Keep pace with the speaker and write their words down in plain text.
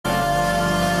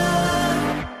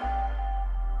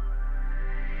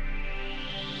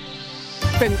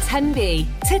From Tenby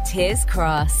to Tiers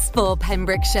Cross for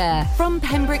Pembrokeshire. From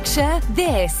Pembrokeshire,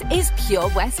 this is Pure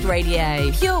West Radio.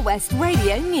 Pure West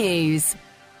Radio News.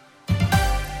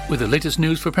 With the latest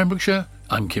news for Pembrokeshire,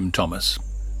 I'm Kim Thomas.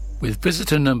 With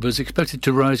visitor numbers expected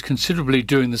to rise considerably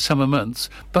during the summer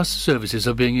months, bus services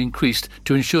are being increased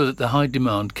to ensure that the high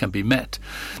demand can be met.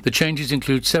 The changes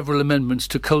include several amendments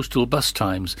to coastal bus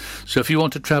times, so if you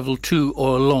want to travel to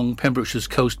or along Pembrokeshire's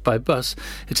coast by bus,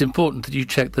 it's important that you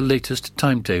check the latest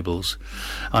timetables.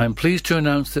 I am pleased to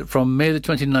announce that from May the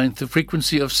 29th, the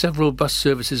frequency of several bus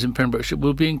services in Pembrokeshire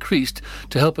will be increased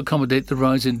to help accommodate the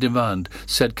rise in demand,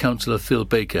 said Councillor Phil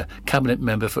Baker, Cabinet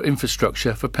Member for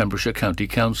Infrastructure for Pembrokeshire County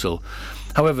Council.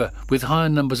 However, with higher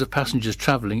numbers of passengers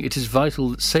travelling, it is vital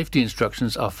that safety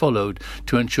instructions are followed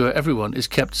to ensure everyone is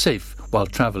kept safe while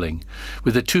travelling.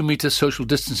 With the 2-metre social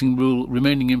distancing rule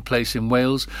remaining in place in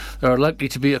Wales, there are likely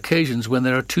to be occasions when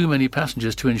there are too many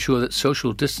passengers to ensure that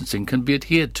social distancing can be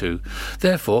adhered to.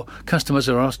 Therefore, customers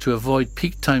are asked to avoid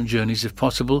peak time journeys if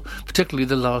possible, particularly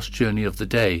the last journey of the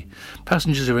day.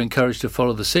 Passengers are encouraged to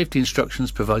follow the safety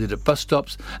instructions provided at bus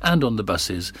stops and on the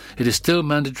buses. It is still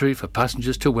mandatory for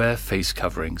passengers to wear face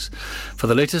coverings. For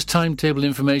the latest timetable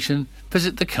information,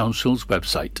 visit the Council's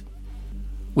website.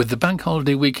 With the bank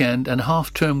holiday weekend and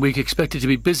half-term week expected to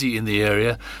be busy in the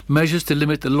area, measures to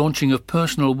limit the launching of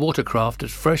personal watercraft at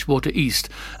Freshwater East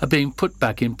are being put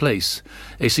back in place.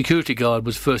 A security guard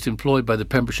was first employed by the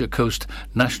Pembrokeshire Coast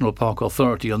National Park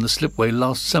Authority on the slipway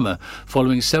last summer,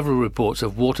 following several reports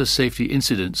of water safety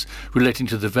incidents relating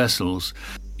to the vessels.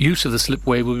 Use of the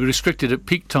slipway will be restricted at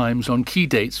peak times on key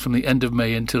dates from the end of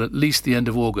May until at least the end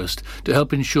of August to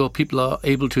help ensure people are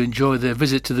able to enjoy their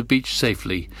visit to the beach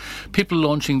safely. People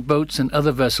launching boats and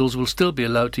other vessels will still be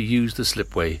allowed to use the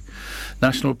slipway.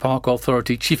 National Park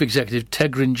Authority Chief Executive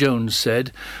Tegrin Jones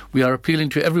said, "We are appealing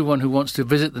to everyone who wants to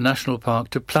visit the National Park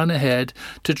to plan ahead,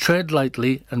 to tread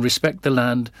lightly and respect the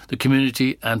land, the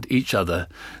community and each other.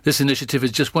 This initiative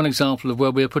is just one example of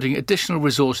where we are putting additional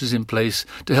resources in place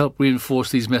to help reinforce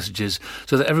these messages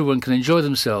so that everyone can enjoy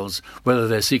themselves, whether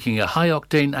they're seeking a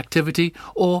high-octane activity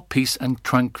or peace and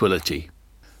tranquility."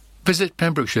 Visit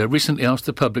Pembrokeshire recently asked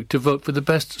the public to vote for the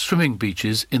best swimming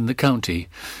beaches in the county.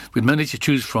 With many to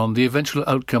choose from, the eventual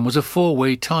outcome was a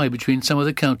 4-way tie between some of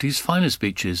the county's finest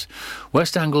beaches.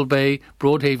 West Angle Bay,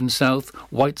 Broadhaven South,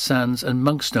 White Sands and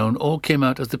Monkstone all came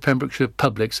out as the Pembrokeshire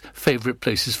public's favourite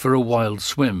places for a wild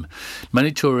swim. Many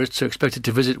tourists are expected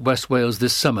to visit West Wales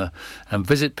this summer, and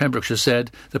Visit Pembrokeshire said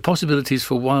the possibilities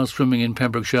for wild swimming in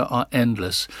Pembrokeshire are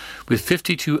endless. With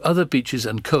 52 other beaches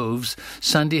and coves,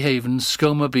 Sandy Haven,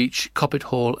 Skomer Beach, Coppet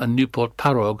Hall and Newport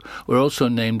Parog were also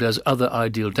named as other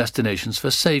ideal destinations for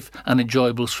safe and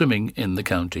enjoyable swimming in the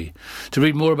county. To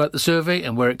read more about the survey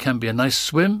and where it can be a nice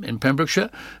swim in Pembrokeshire,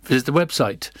 visit the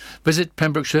website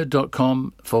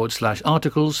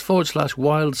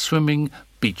visitpembrokeshire.com/articles/wild swimming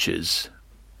beaches.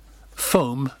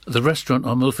 Foam, the restaurant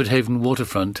on Milford Haven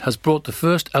waterfront, has brought the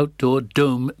first outdoor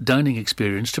dome dining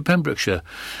experience to Pembrokeshire.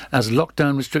 As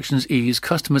lockdown restrictions ease,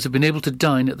 customers have been able to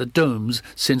dine at the domes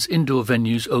since indoor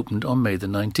venues opened on May the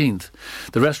 19th.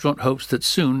 The restaurant hopes that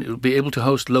soon it will be able to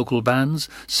host local bands,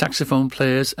 saxophone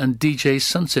players and DJ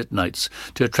sunset nights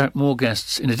to attract more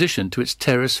guests in addition to its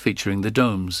terrace featuring the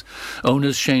domes.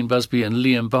 Owners Shane Busby and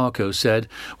Liam Barco said,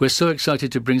 "We're so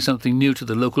excited to bring something new to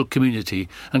the local community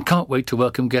and can't wait to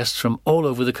welcome guests from all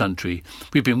over the country.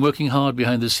 We've been working hard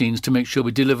behind the scenes to make sure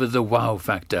we deliver the wow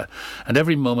factor, and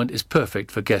every moment is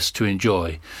perfect for guests to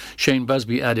enjoy." Shane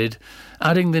Busby added,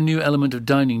 "Adding the new element of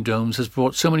dining domes has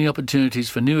brought so many opportunities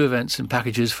for new events and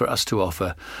packages for us to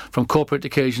offer. From corporate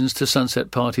occasions to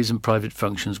sunset parties and private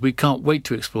functions, we can't wait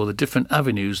to explore the different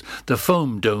avenues the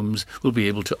foam domes will be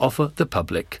able to offer the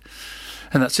public."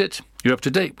 And that's it. You're up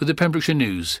to date with the Pembrokeshire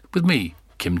News with me,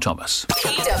 Kim Thomas.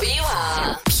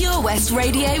 PWR, Pure West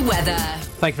Radio weather.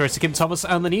 Thank you very much to Kim Thomas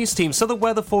and the news team. So the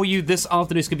weather for you this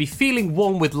afternoon is going to be feeling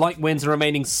warm with light winds and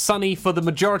remaining sunny for the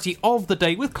majority of the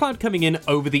day, with cloud coming in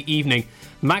over the evening.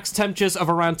 Max temperatures of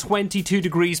around 22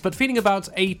 degrees, but feeling about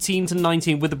 18 to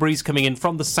 19 with the breeze coming in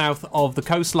from the south of the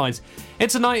coastlines.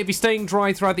 It's tonight, it'll be staying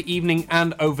dry throughout the evening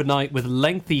and overnight, with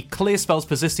lengthy clear spells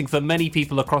persisting for many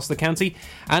people across the county,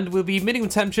 and will be minimum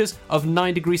temperatures of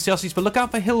 9 degrees Celsius, but look out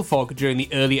for hill fog during the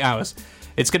early hours.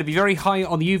 It's going to be very high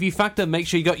on the UV factor. Make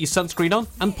sure you got your sunscreen on,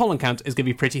 and pollen count is going to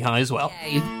be pretty high as well.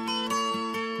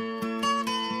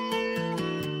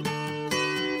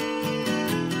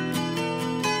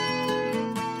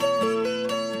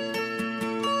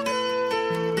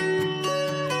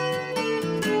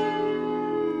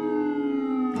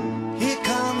 Here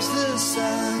comes the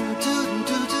sun,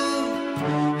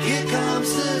 doo-doo-doo-doo. Here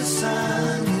comes the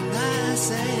sun, and I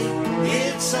say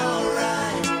it's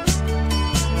alright.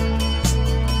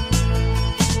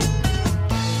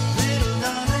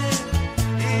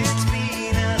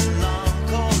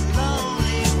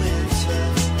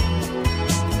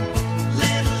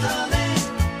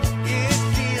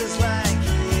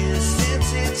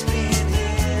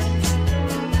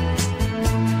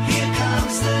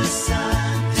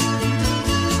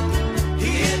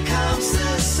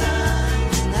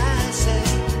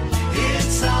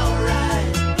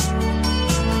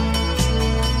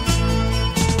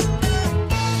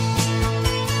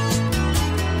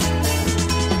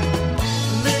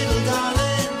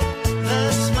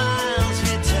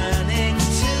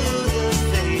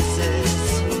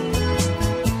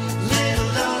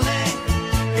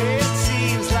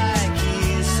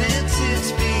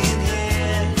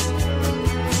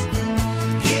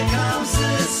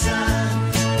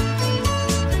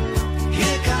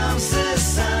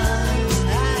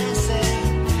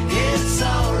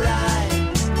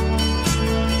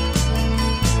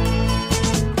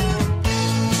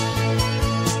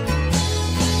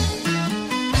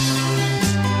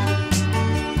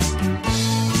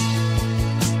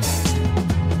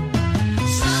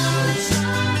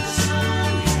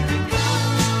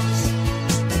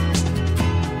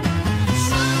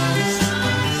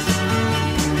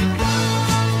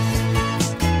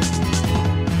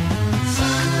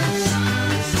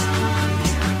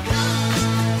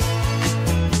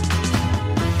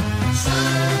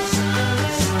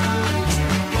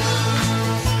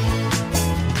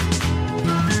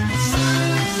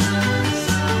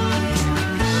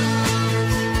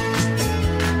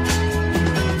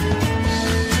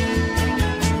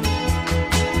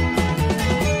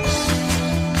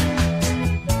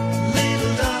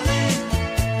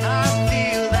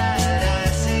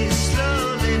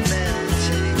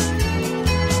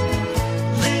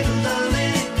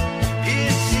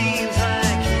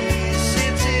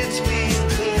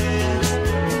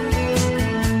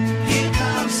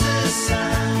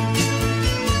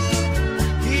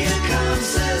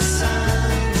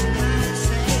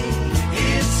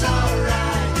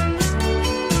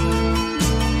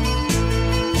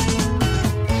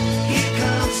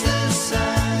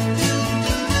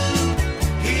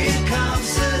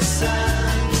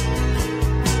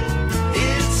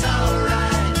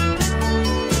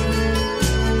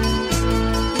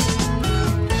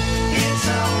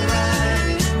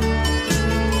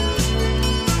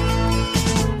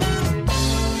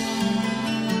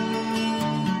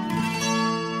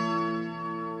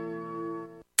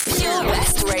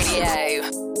 Radio.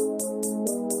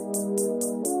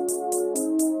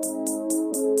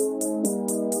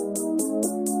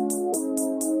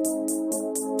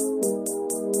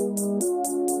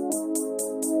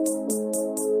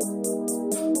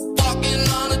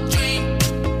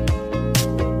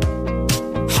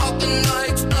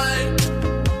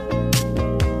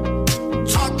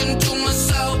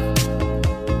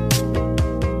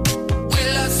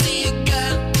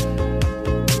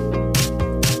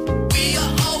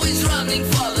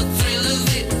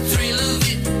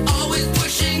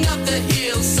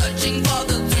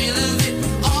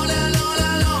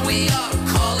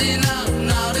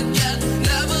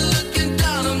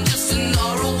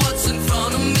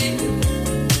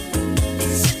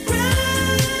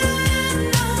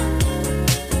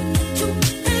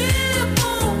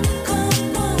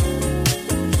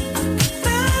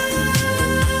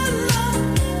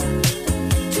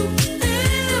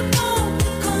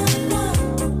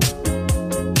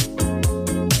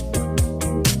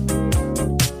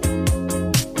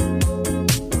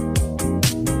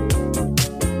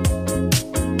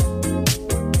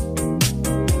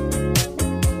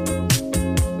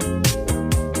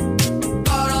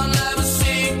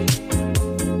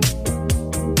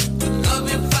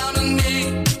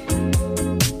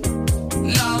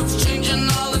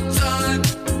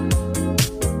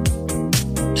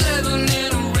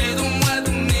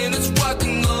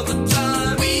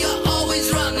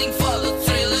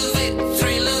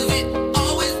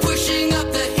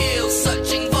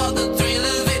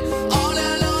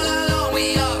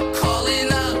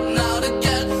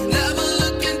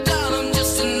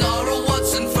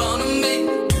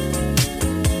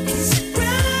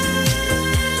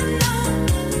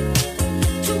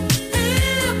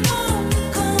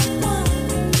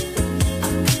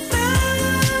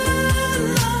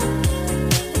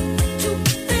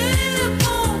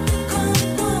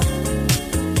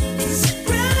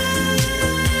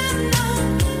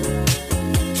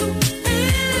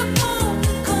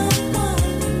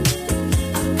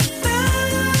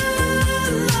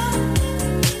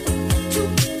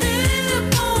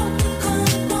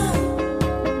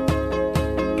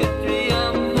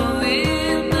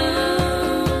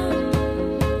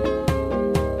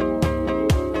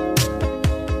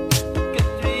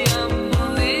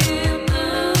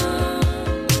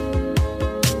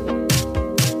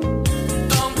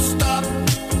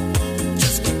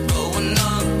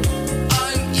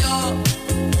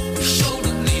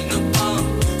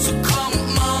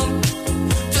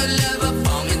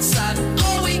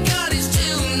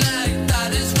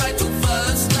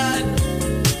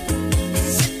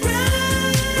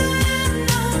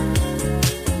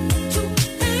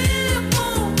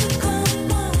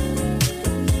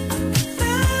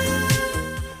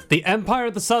 The Empire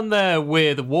of the Sun there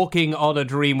with Walking on a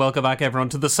Dream. Welcome back, everyone,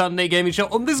 to the Sunday Gaming Show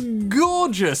on this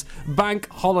gorgeous bank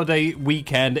holiday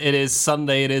weekend. It is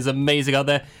Sunday. It is amazing out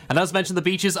there. And as mentioned, the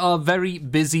beaches are very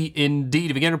busy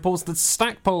indeed. We get reports that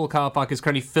Stackpole car park is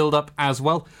currently filled up as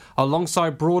well,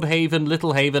 alongside Broadhaven,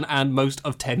 Littlehaven, and most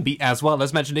of Tenby as well.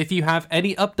 As mentioned, if you have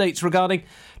any updates regarding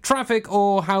traffic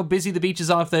or how busy the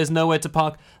beaches are, if there's nowhere to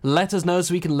park, let us know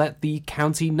so we can let the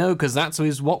county know, because that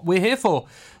is what we're here for.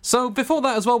 So before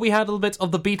that as well, we had a little bit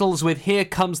of the Beatles with Here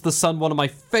Comes the Sun, one of my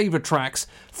favourite tracks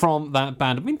from that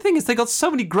band. I mean, the thing is, they got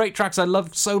so many great tracks. I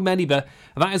love so many, but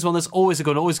that is one that's always a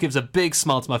good, always gives a big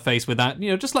smile to my face with that.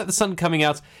 You know, just like the sun coming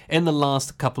out in the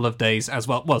last couple of days as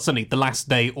well. Well, certainly the last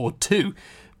day or two.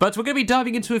 But we're going to be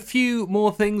diving into a few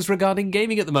more things regarding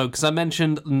gaming at the moment, because I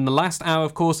mentioned in the last hour,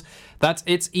 of course, that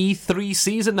it's E3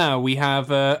 season now. We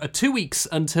have 2 weeks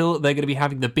until they're going to be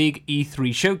having the big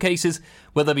E3 showcases,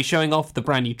 where they'll be showing off the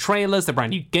brand new trailers, the brand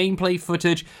new gameplay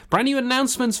footage, brand new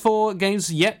announcements for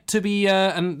games yet to be,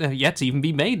 and yet to even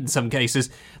be made in some cases.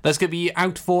 That's going to be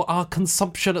out for our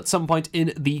consumption at some point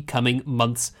in the coming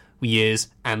months, years,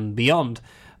 and beyond.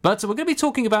 But we're going to be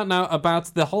talking about now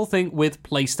about the whole thing with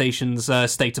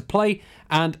PlayStation's State of Play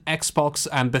and Xbox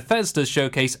and Bethesda's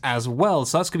showcase as well.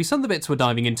 So that's going to be some of the bits we're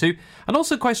diving into. And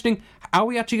also questioning, are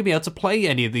we actually going to be able to play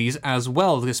any of these as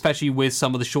well, especially with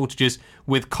some of the shortages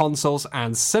with consoles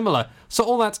and similar. So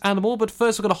all that and more, but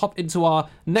first we're going to hop into our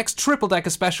next Triple Decker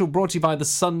special brought to you by the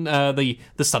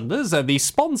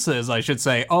sponsors, I should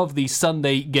say, of the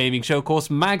Sunday Gaming Show. Of course,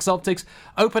 Mags Optics,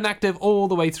 open active all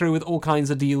the way through with all kinds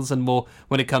of deals and more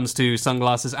when it comes to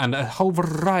sunglasses and a whole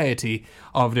variety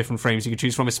of different frames you can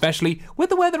choose from, especially with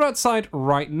the weather outside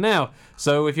right now.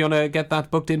 So if you want to get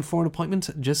that booked in for an appointment,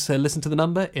 just listen to the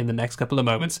number in the next couple of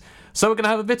moments. So we're going to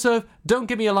have a bit of Don't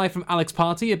Give Me a Lie from Alex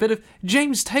Party, a bit of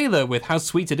James Taylor with How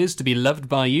Sweet It Is to Be Loved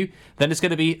by You, then it's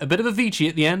going to be a bit of Avicii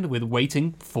at the end with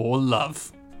Waiting for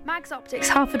Love. Mags Optics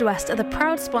Haverfordwest are the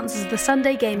proud sponsors of the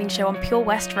Sunday Gaming Show on Pure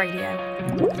West Radio.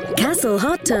 Castle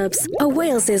Hot Tubs are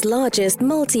Wales's largest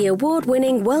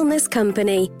multi-award-winning wellness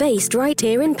company based right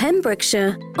here in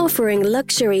Pembrokeshire, offering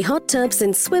luxury hot tubs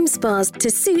and swim spas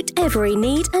to suit every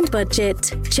need and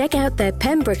budget. Check out their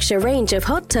Pembrokeshire range of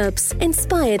hot tubs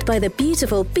inspired by the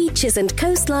beautiful beaches and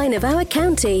coastline of our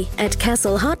county at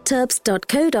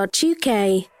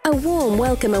castlehottubs.co.uk. A warm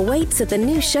welcome awaits at the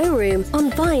new showroom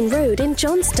on Vine Road in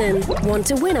Johnston. Want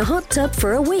to win a hot tub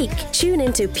for a week? Tune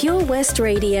into Pure West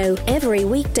Radio every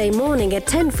weekday morning at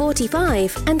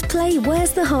 10:45 and play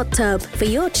Where's the Hot Tub for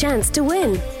your chance to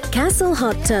win. Castle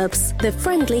Hot Tubs, the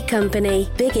friendly company,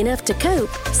 big enough to cope,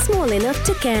 small enough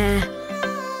to care.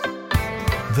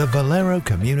 The Valero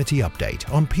Community Update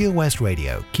on Pure West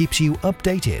Radio keeps you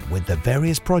updated with the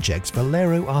various projects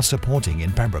Valero are supporting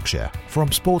in Pembrokeshire,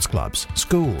 from sports clubs,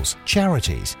 schools,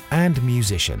 charities and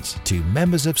musicians to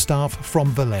members of staff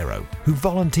from Valero who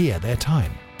volunteer their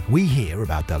time. We hear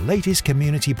about the latest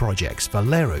community projects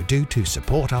Valero do to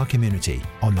support our community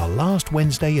on the last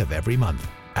Wednesday of every month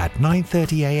at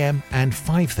 9:30 a.m. and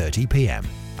 5:30 p.m.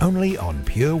 only on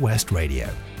Pure West Radio.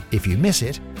 If you miss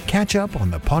it, catch up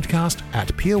on the podcast at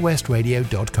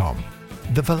purewestradio.com.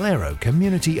 The Valero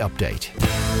Community Update.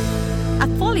 At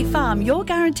Folly Farm, you're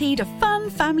guaranteed a fun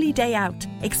family day out.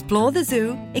 Explore the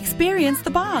zoo, experience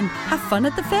the barn, have fun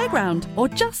at the fairground, or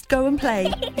just go and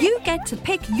play. You get to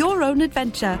pick your own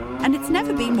adventure, and it's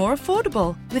never been more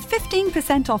affordable. With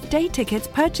 15% off day tickets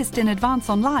purchased in advance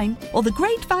online, or the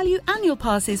great value annual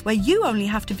passes where you only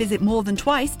have to visit more than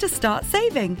twice to start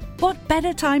saving. What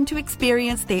better time to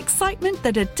experience the excitement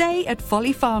that a day at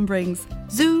Folly Farm brings?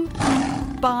 Zoo,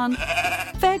 barn,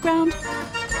 fairground,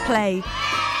 play.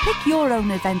 Pick your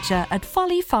own adventure at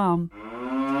Folly Farm.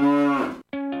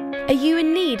 Are you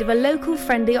in need of a local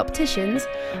friendly opticians?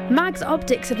 Mags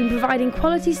Optics have been providing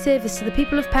quality service to the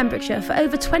people of Pembrokeshire for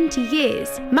over 20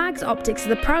 years. Mags Optics are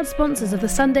the proud sponsors of the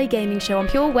Sunday Gaming Show on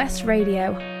Pure West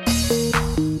Radio.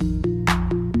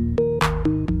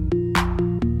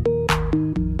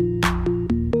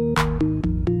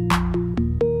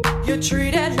 You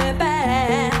treated me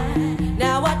bad.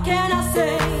 Now what can I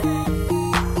say?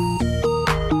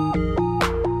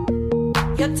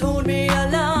 You told me you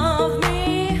love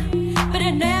me, but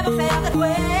it never felt that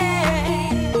way.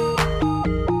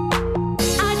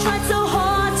 I tried so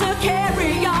hard to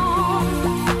carry on,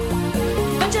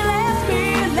 but you left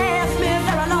me there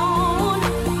alone.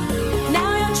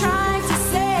 Now you're trying to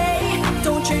say,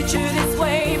 don't treat you this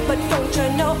way, but don't you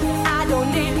know I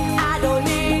don't need your love. Don't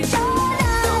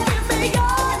give me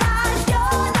your life,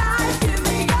 give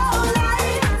me your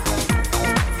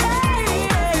life. Hey,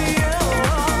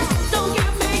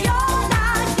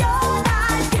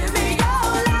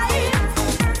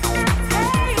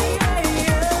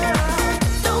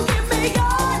 don't give me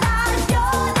your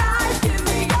life, give me your life. Hey, don't give me your life, give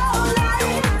me your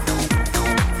life.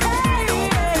 Hey,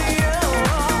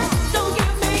 don't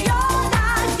give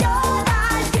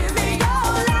me your life, give me your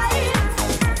life.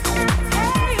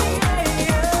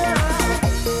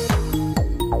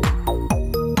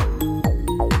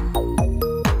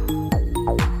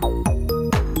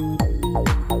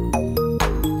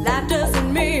 Life doesn't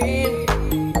mean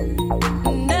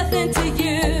nothing to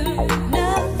you,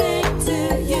 nothing to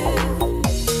you.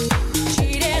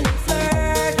 Cheating and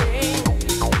flirting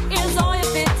is all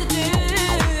you're fit to do.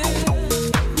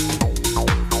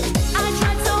 I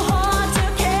tried so hard to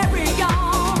carry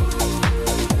on,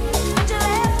 but you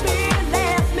left me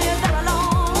there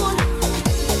alone.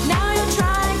 Now you're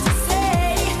trying to say,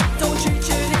 don't treat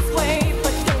you this way,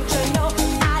 but don't you know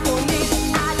I don't need your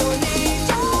love.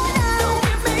 Don't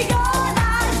give me your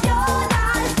life,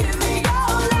 give me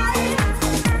your life.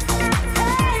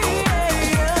 Hey,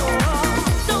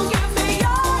 don't give me your life,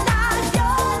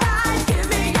 give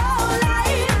me your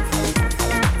life.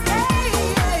 Hey,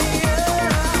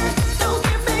 don't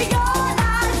give me your life, give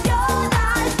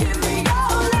me your life. Hey,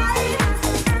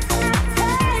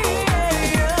 don't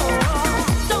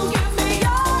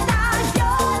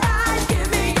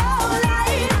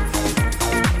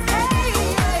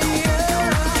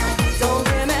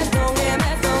give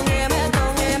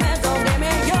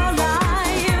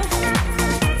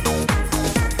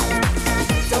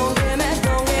me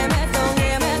your life, give me your life.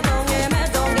 Hey,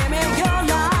 don't give me your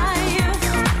life.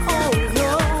 Oh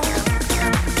no.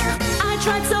 I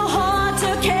tried so hard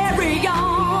to carry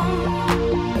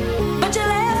on, but you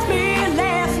left me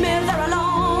there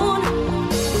alone.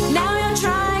 Now you're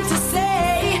trying to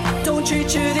say, don't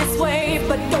treat you this way,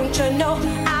 but don't you know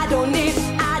I don't need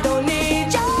your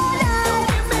love. Don't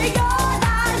give me your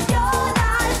life,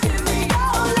 give me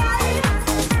your life.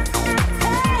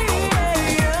 Hey,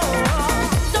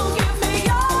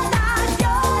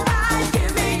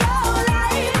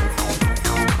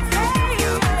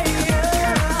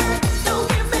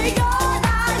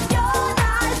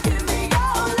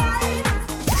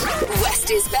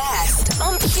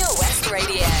 Pure West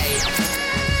Radio.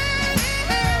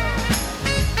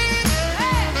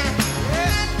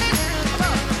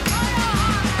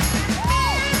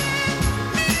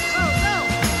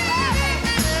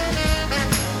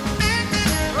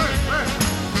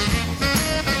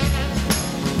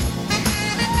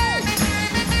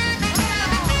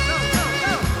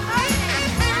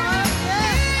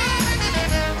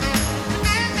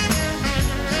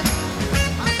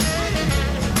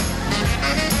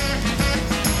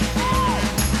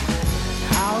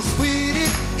 How sweet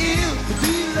it is to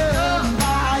be loved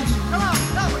by you.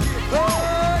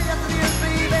 Oh, yes it is,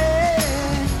 baby.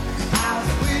 How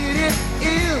sweet it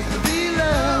is to be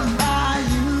loved by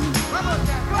you.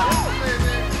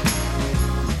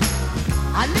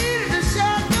 I needed to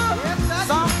shelter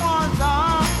someone's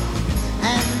arms,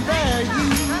 and there you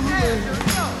were.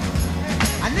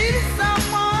 I needed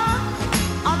someone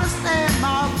understand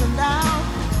my ups and downs,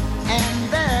 and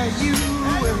there you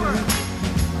were.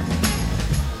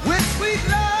 With sweet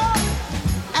love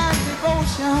and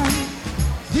devotion,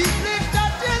 deeply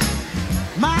touches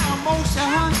my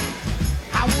emotion.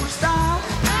 I won't stop.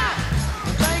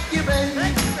 Thank you,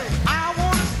 baby. I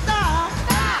won't stop.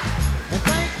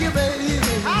 Thank you, baby.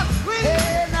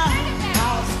 Hey, now,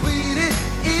 how sweet it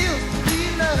is to be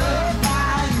loved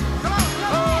by you.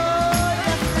 Oh,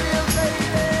 yes it is,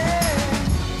 baby.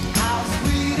 How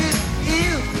sweet it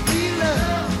is to be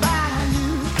loved by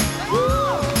you.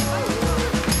 Woo.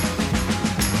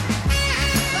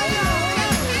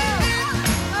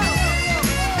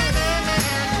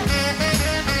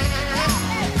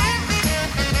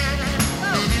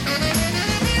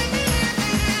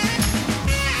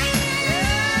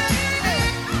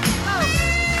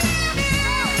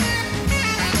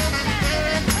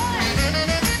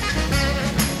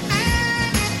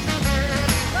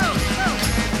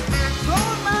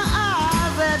 Close my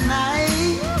eyes at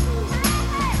night,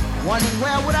 wondering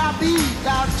where would I be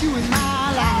without you in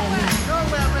my life.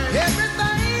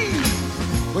 Everything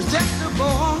was just a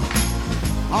bore.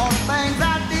 All the things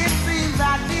I did seems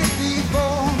I did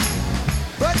before,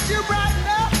 but you brighten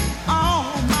up all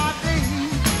my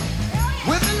days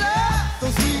with a love so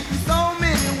sweet in so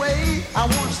many ways. I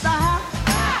won't stop.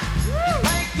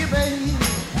 Thank you, baby.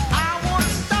 I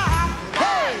won't stop.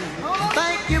 Hey,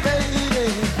 thank you, baby.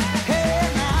 Hey,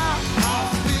 now, how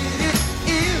sweet it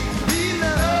is to be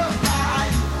loved by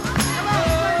you. Oh,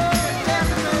 tell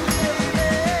me,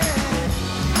 baby,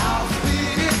 how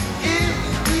sweet it is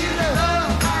to be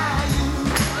loved by you.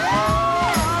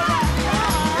 Oh,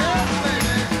 yes,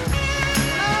 baby.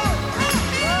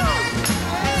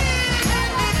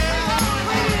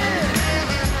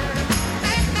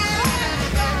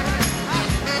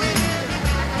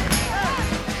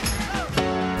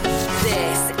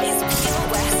 This is Pure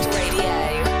West Radio.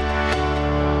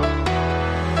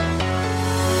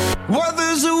 Well,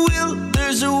 there's a will,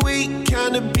 there's a way,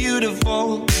 kind of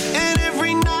beautiful. And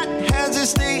every night has a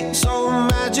state so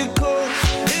magical.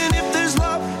 And if there's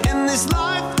love in this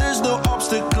life, there's no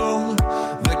obstacle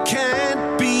that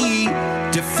can't be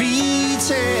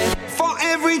defeated. For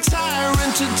every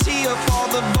tyrant to tear for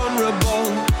the vulnerable.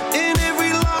 In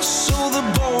every loss, all the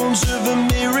bones of a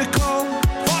miracle.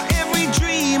 For every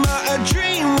dreamer, a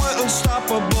dream we're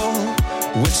unstoppable.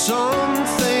 With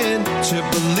something to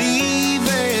believe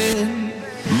in.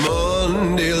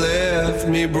 Monday left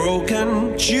me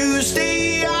broken.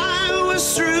 Tuesday I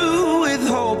was through with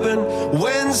hoping.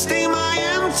 Wednesday my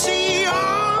empty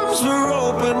arms were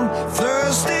open.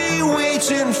 Thursday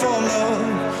waiting for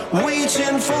love,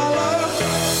 waiting for love.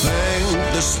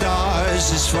 Thank the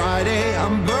stars it's Friday.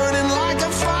 I'm burning like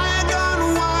a fire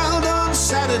gone wild on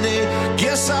Saturday.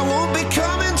 Guess I won't be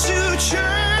coming to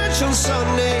church on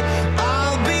Sunday.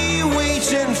 I'll be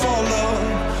waiting for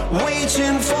love,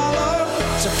 waiting for love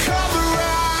to come around.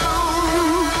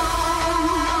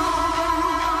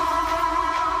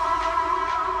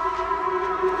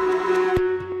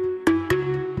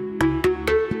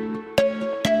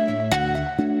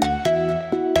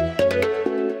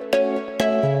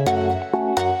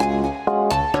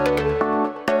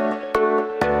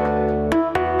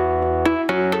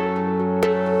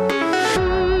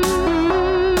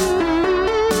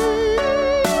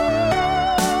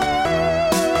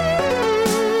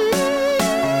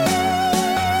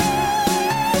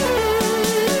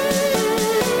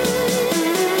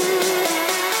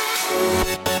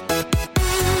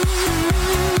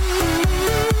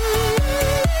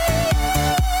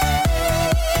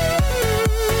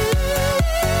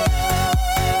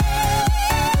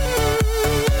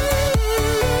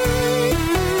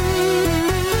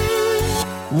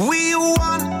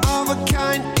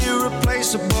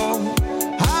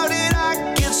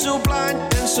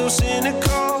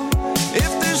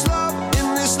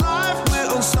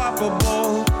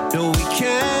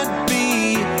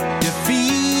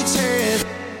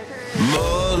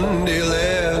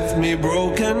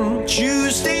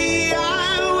 Tuesday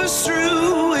I was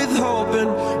through with hoping.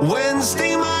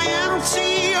 Wednesday my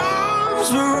empty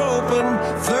arms were open.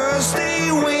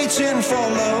 Thursday waiting for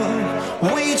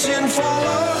love, waiting for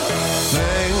love.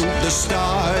 Thank the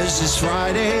stars it's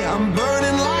Friday. I'm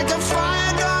burning like a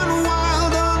fire gone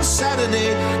wild on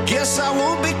Saturday. Guess I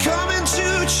won't be coming to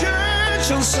church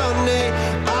on Sunday.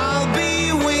 I'll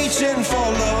be waiting for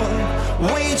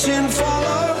love, waiting for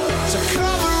love to come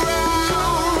around.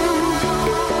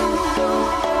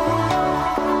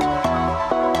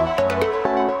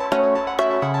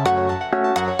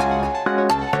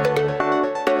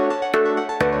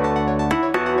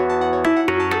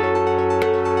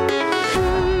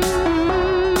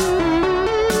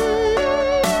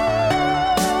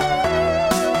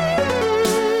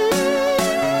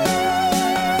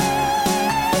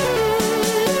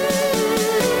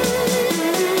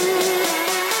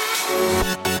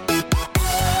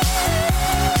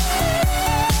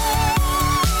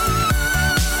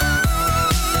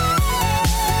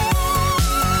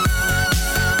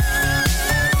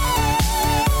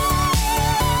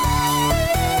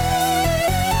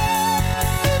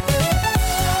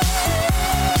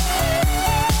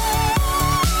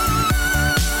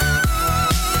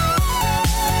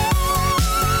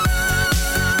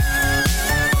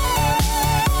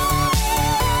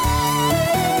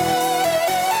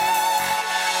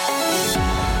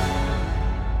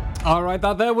 Alright,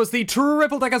 that there was the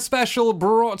Triple Decker Special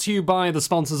brought to you by the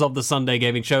sponsors of the Sunday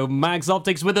Gaming Show, Mags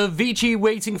Optics with Avicii,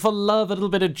 Waiting for Love, a little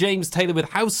bit of James Taylor with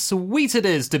How Sweet It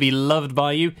Is to Be Loved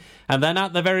by You, and then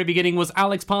at the very beginning was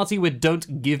Alex Party with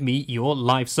Don't Give Me Your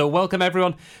Life. So welcome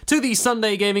everyone to the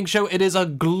Sunday Gaming Show. It is a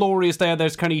glorious day.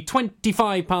 There's currently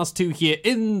 25 past 2 here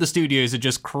in the studios. It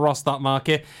just crossed that mark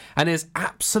here, and it's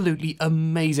absolutely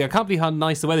amazing. I can't believe how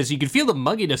nice the weather is. You can feel the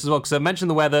mugginess as well, because I mentioned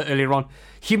the weather earlier on.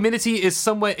 Humidity is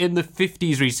somewhere in the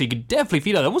 50s region, so you can definitely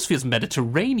feel it. It almost feels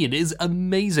Mediterranean. It is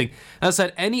amazing. As I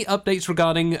said, any updates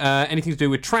regarding anything to do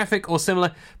with traffic or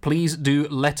similar, please do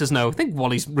let us know. I think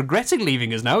Wally's regretting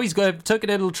leaving us now. He's took a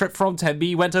little trip from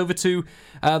Tenby, went over to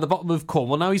the bottom of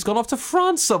Cornwall. Now he's gone off to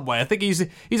France somewhere. I think he's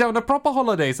having a proper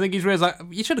holiday. So I think he's realised, like,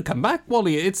 you should have come back,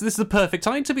 Wally. This is the perfect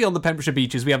time to be on the Pembrokeshire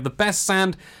beaches. We have the best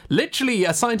sand, literally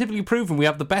scientifically proven. We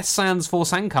have the best sands for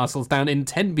sandcastles down in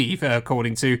Tenby,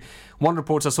 according to one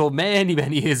report I saw many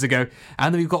years ago.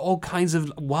 And then we've got all kinds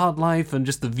of wildlife and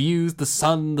just the views, the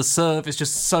sun, the surf. It's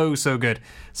just so good.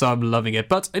 So I'm loving it.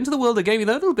 But into the world of gaming,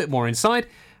 a little bit more inside.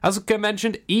 As I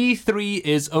mentioned, E3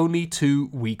 is only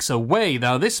 2 weeks away.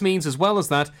 Now, this means, as well as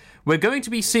that, we're going to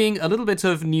be seeing a little bit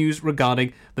of news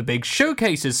regarding the big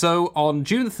showcases. So, on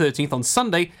June the 13th, on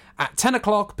Sunday, at 10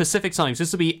 o'clock Pacific time, so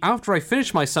this will be after I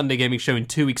finish my Sunday gaming show in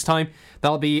 2 weeks' time,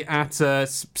 that'll be at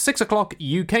 6 o'clock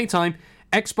UK time,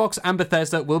 Xbox and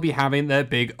Bethesda will be having their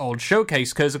big old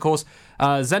showcase, because, of course,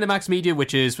 ZeniMax Media,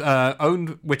 which is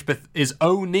owning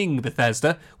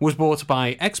Bethesda, was bought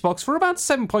by Xbox for about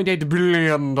 $7.8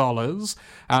 billion,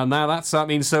 and now that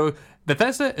means so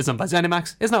Bethesda is owned by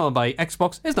ZeniMax, is now owned by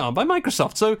Xbox, is now owned by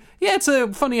Microsoft. So, yeah, it's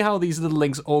funny how these little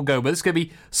links all go, but it's going to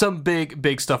be some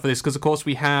big stuff for this, because, of course,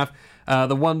 we have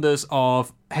the wonders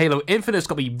of Halo Infinite. It's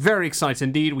going to be very exciting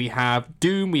indeed. We have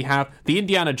Doom, we have the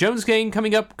Indiana Jones game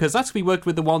coming up, because that's going to be worked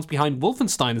with the ones behind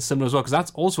Wolfenstein and similar as well, because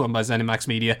that's also owned by ZeniMax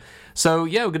Media. So,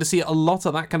 yeah, we're going to see a lot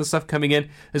of that kind of stuff coming in.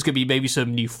 There's going to be maybe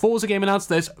some new Forza game announced.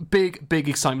 There's big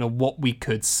excitement of what we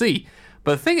could see.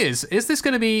 But the thing is this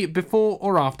going to be before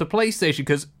or after PlayStation?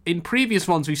 Because in previous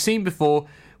ones we've seen before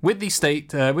with these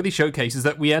showcases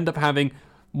that we end up having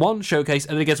one showcase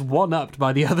and it gets one-upped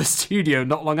by the other studio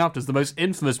not long after. The most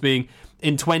infamous being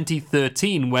in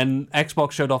 2013 when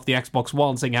Xbox showed off the Xbox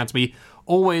One, saying it had to be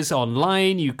always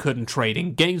online, you couldn't trade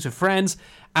in games with friends,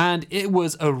 and it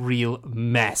was a real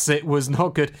mess. It was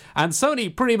not good. And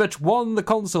Sony pretty much won the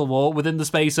console war within the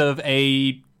space of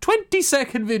a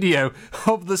 20-second video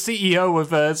of the CEO of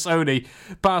Sony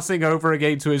passing over a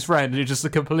game to his friend, and it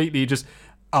just completely just...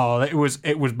 Oh, it was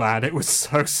bad. It was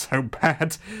so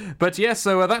bad. But yeah,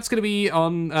 so that's going to be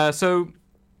on... So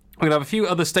we're going to have a few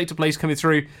other state of plays coming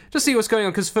through. Just see what's going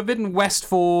on, because Forbidden West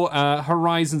for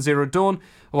Horizon Zero Dawn...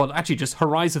 Well, actually, just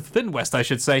Horizon Forbidden West, I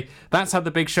should say. That's had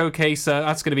the big showcase.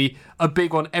 That's going to be a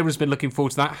big one. Everyone's been looking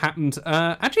forward to that. Happened.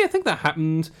 Actually, I think that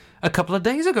happened a couple of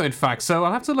days ago, in fact. So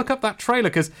I'll have to look up that trailer,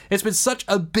 because it's been such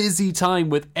a busy time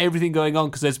with everything going on,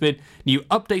 because there's been new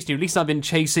updates, new releases. I've been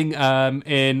chasing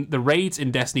in the raids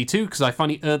in Destiny 2, because I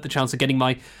finally earned the chance of getting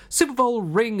my Super Bowl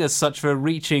ring as such for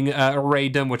reaching a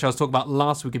raid done, which I was talking about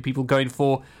last week, of people going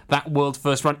for that world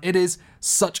first run. It is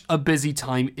such a busy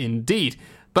time indeed.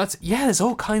 But yeah, there's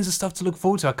all kinds of stuff to look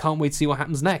forward to. I can't wait to see what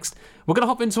happens next. We're going to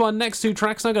hop into our next two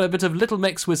tracks now. Got a bit of Little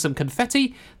Mix with some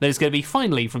confetti. Then it's going to be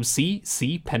finally from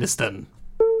C.C. Peniston.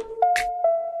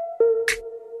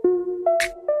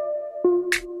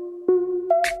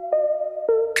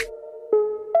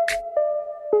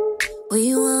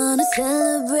 We wanna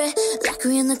celebrate like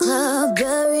we in the club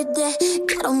every day.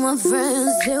 Got all my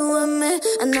friends here with me,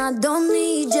 and I don't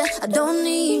need you, I don't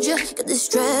need you. Got this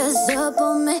stress up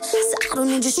on me, so I don't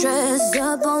need you stress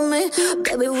up on me.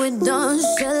 Baby, we done,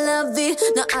 c'est la vie.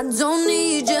 No, I don't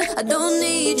need you, I don't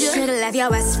need you. Should've left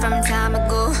your ass from time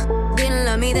ago. Didn't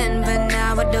love me then, but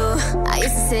now I do. I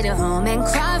used to sit at home and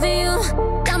cry for you.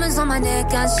 Diamonds on my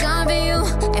neck, I shine for you.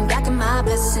 Ain't blocking my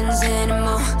blessings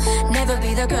anymore. Never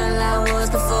be the girl I was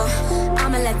before.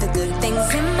 I'ma let the good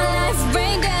things in my life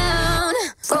rain down.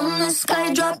 From the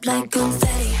sky, drop like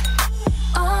confetti.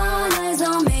 All eyes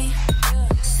on me,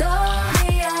 so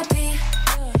VIP.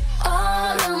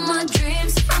 All of my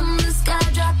dreams from the sky,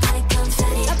 drop like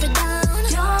confetti. Up and down,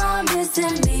 you're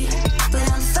missing me, but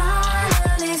I'm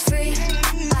finally free.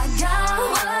 I got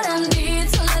what I need,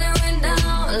 so let it rain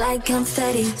down like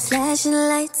confetti. Flashing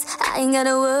lights, I ain't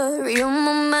gotta worry on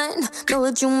my mind. Know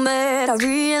what you made, I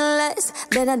realize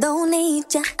that I don't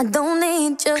need you, I don't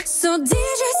need you. So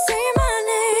DJ, say my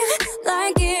name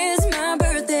like it's my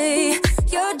birthday.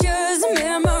 You're just a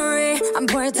memory, I'm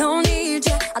poor, don't need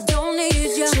you, I don't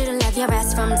need you. Should've left your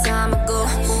ass from time ago.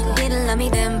 Didn't love me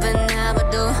then, but now I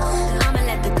do. I'ma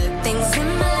let the good things in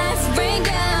my life rain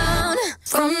down.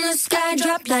 From the sky,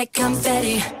 drop like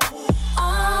confetti.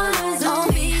 All eyes on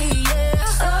me, yeah.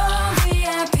 So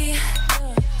VIP.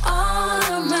 All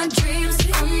of my dreams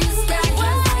from the sky,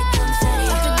 drop like confetti.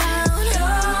 Up and down,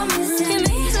 you're missing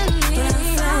me, but I'm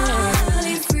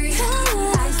finally free. I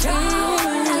got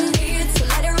what I need, so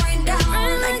let it rain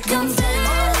down like confetti.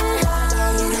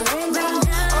 Let it rain down.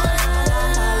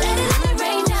 Let it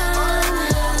rain down.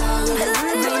 Let it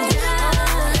rain down.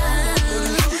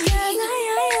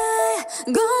 Yeah.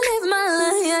 Gonna live my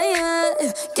life,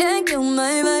 yeah. Can't kill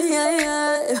my vibe,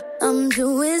 yeah. I'm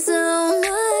doing so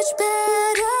much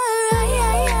better,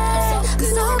 yeah. I'm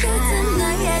so good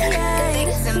tonight,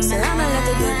 yeah. So I'ma let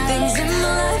the good things in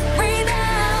my life rain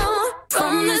down.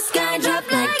 From the sky, drop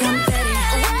like confetti.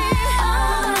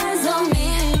 All eyes on me,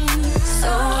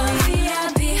 so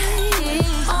VIP.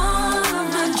 All of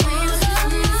my dreams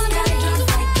from the sky, drop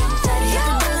like confetti.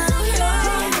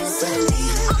 You're missing me,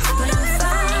 but I'm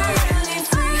finally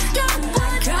free. I got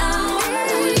what I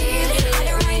need, let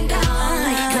it rain down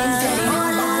like confetti. Oh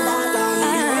la la la,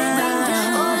 let it rain down.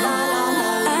 Oh la la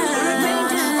la, let it rain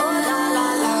down. Oh la la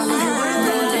la, let it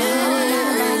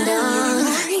rain down.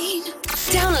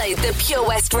 Download the Pure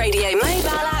West Radio mobile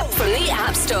app from the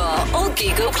App Store or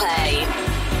Google Play.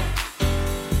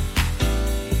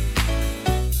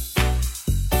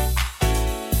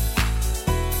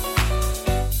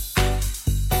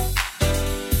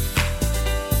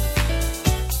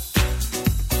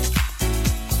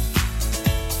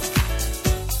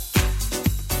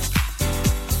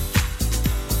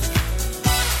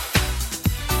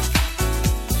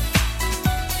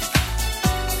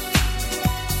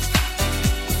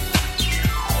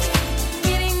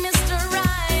 Getting Mr.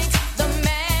 Right, the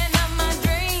man of my dreams.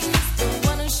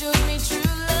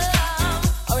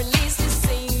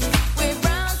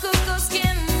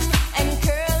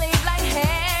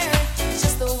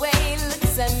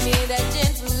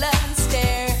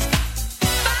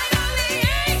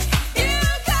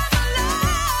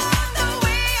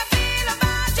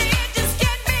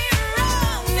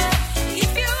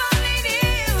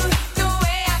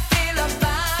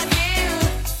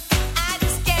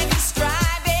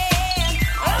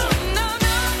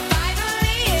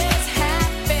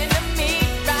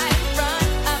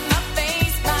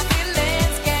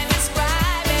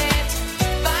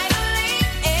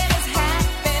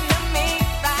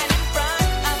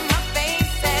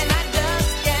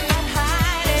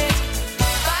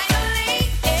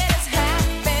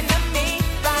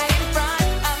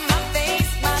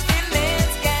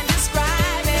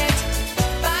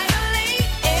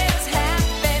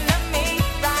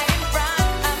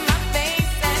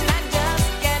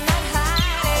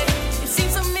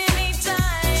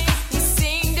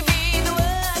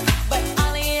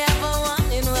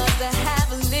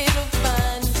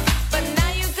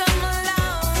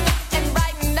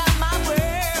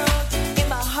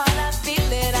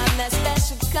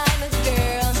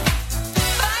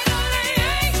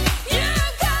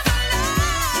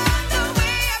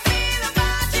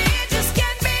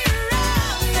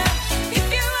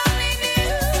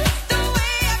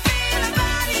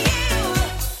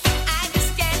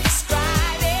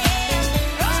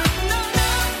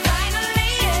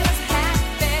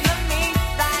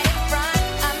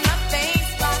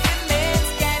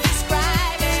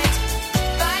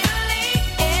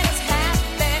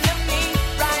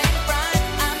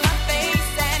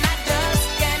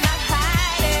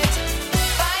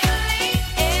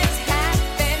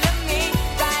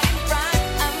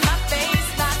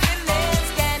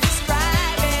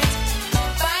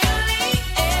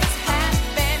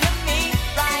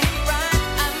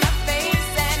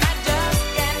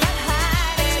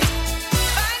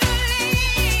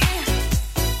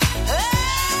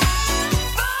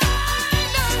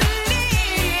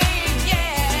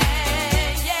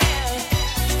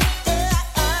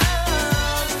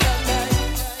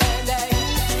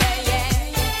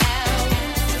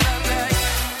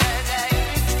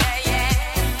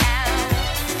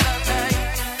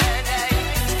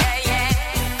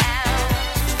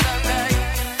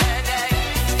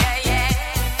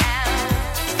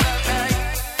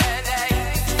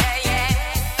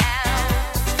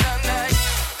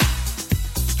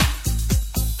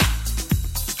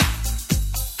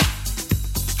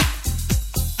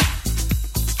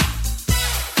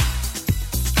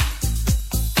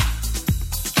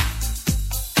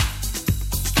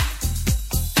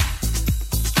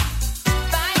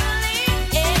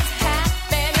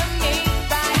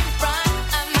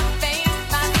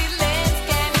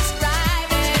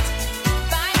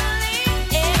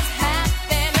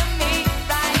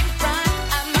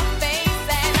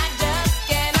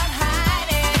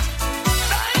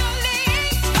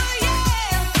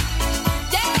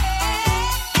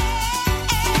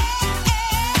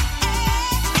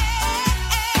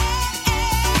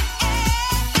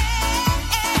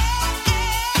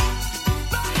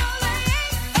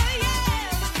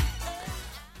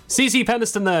 CC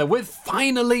Penniston there with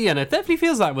finally, and it definitely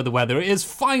feels that with the weather, it is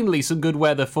finally some good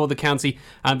weather for the county.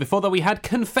 And before that we had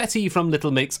confetti from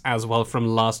Little Mix as well from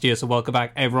last year. So welcome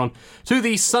back everyone to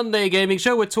the Sunday Gaming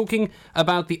Show. We're talking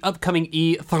about the upcoming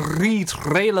E3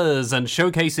 trailers and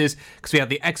showcases, because we have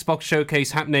the Xbox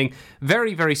showcase happening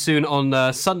very, very soon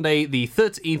on Sunday the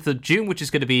 13th of June, which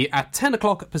is going to be at 10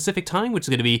 o'clock Pacific time, which is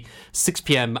going to be 6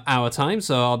 p.m. our time.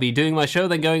 So I'll be doing my show,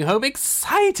 then going home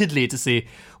excitedly to see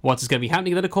what is going to be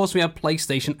happening. Then, of course, we have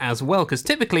PlayStation as well, because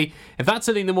typically, if that's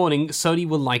early in the morning, Sony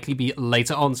will likely be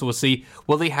later on, so we'll see,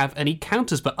 will they have any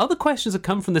counters? But other questions that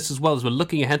come from this as well, as we're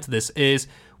looking ahead to this, is,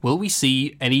 will we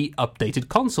see any updated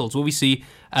consoles? Will we see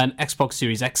an Xbox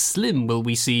Series X Slim? Will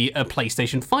we see a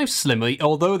PlayStation 5 Slim?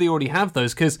 Although they already have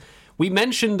those, because we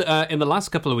mentioned in the last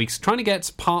couple of weeks, trying to get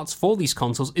parts for these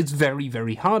consoles, it's very,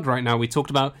 very hard right now. We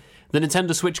talked about the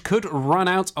Nintendo Switch could run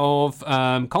out of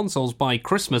consoles by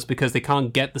Christmas because they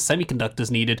can't get the semiconductors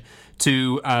needed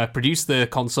to produce the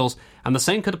consoles, and the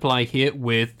same could apply here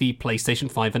with the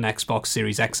PlayStation 5 and Xbox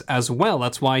Series X as well.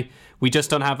 That's why we just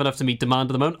don't have enough to meet demand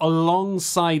at the moment,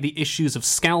 alongside the issues of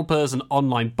scalpers and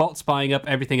online bots buying up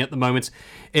everything at the moment.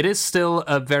 It is still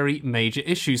a very major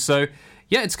issue, so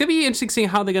yeah, it's going to be interesting seeing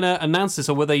how they're going to announce this,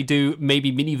 or whether they do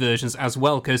maybe mini versions as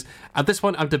well, because at this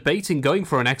point I'm debating going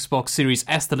for an Xbox Series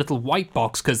S, the little white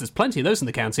box, because there's plenty of those in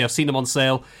the county. I've seen them on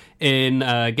sale in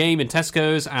game in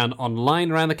Tesco's and online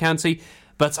around the county,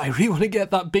 but I really want to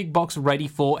get that big box ready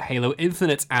for Halo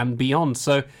Infinite and beyond.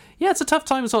 So yeah, it's a tough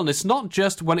time as well, and it's not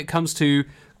just when it comes to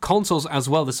consoles as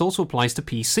well. This also applies to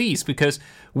PCs, because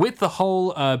with the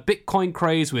whole Bitcoin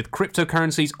craze, with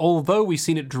cryptocurrencies, although we've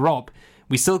seen it drop,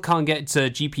 we still can't get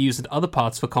GPUs and other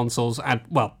parts for consoles and,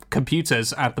 well,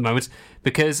 computers at the moment,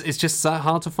 because it's just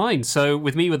hard to find. So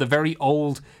with me, with a very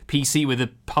old PC with the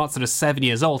parts that are 7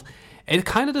 years old, it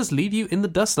kind of does leave you in the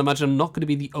dust. I imagine I'm not going to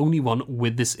be the only one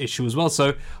with this issue as well.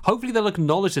 So hopefully they'll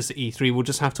acknowledge this at E3. We'll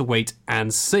just have to wait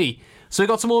and see. So we've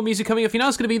got some more music coming up. You know,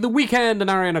 it's going to be The Weeknd and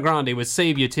Ariana Grande with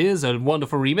Save Your Tears, a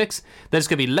wonderful remix. Then it's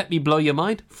going to be Let Me Blow Your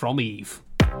Mind from Eve.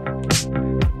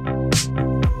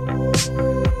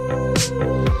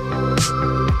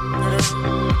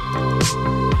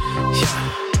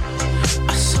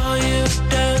 I saw you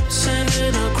dancing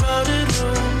in a crowded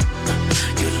room.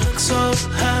 You look so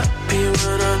happy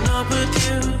when I'm not with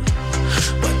you,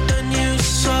 but then you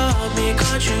saw me,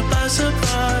 caught you by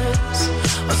surprise.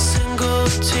 A single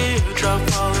teardrop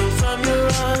falling from your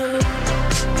eye.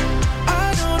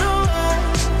 I don't know why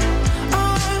I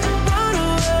run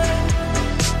away.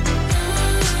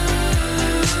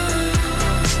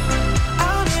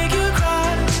 I'll make you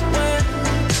cry when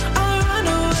I run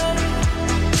away.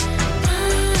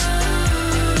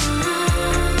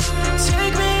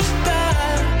 Take me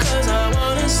back, 'cause I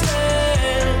wanna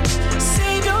stay.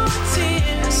 Save your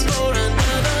tears for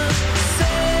another.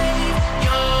 Save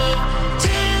your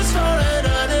tears for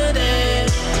another day.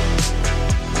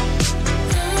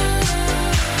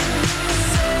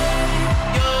 Save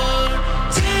your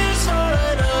tears for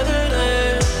another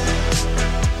day.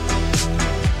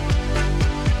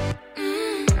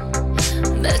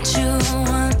 Met you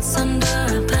once under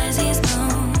a Pisces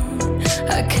moon.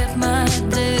 I kept my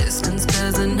distance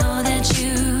 'cause I know that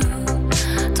you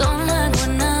don't like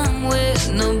when I'm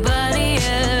with nobody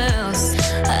else.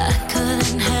 I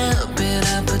couldn't help it,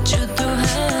 I put you through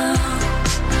hell.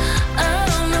 I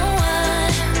don't know why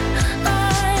I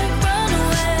run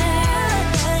away.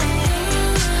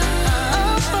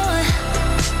 Oh boy,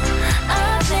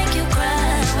 I'll make you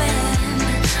cry when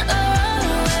I run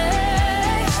away.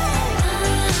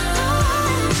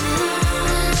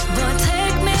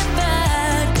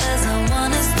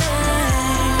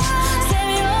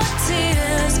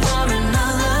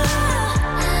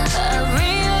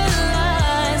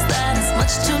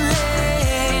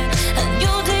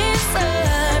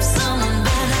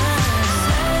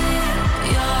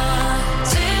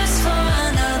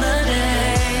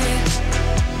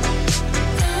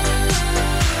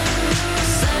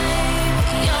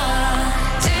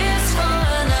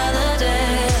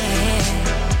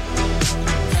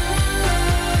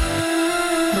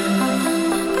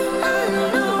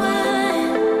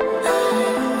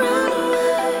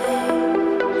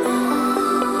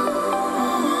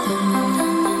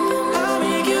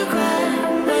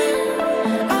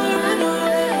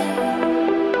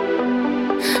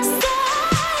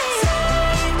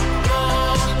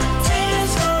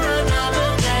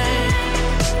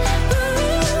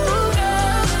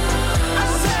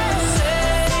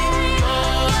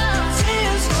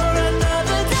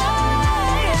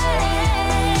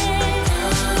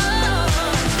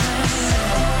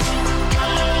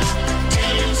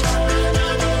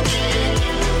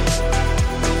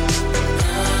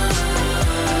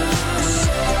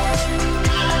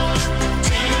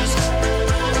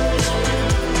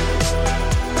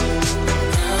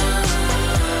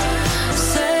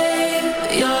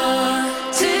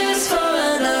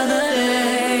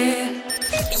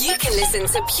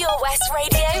 to Pure West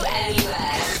Radio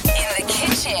anywhere. In the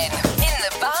kitchen, in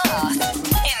the bath,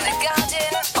 in the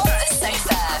garden, on the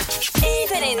sofa,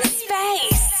 even in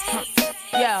space.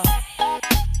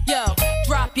 Yo,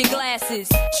 drop your glasses,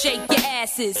 shake your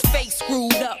asses, face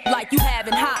screwed up like you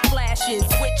having hot flashes.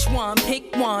 Which one?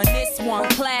 Pick one, this one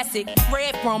classic.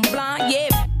 Red from blind, yeah,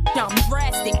 I'm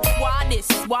drastic. Why this,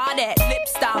 why that,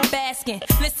 lips stop asking.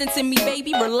 Listen to me,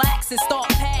 baby, relax and start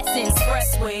passing.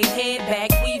 Expressway, head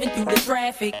back, weaving through the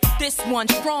traffic. This one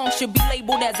strong should be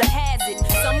labeled as a hazard.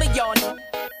 Some of y'all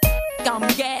I'm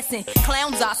gassing.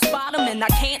 Clowns, I spot them and I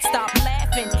can't stop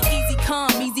laughing. Easy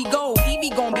come, easy go, Evie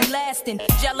gon' be lasting.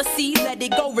 Jealousy, let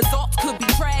it go, results could be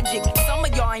tragic. Some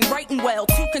of y'all ain't writing well,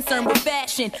 too concerned with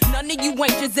fashion. None of you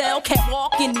ain't Giselle, can't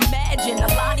walk and imagine. A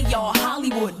lot of y'all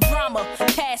Hollywood drama,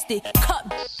 cast it,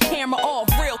 cut camera off,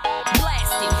 real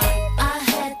blasted. I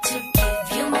had to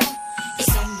give you more.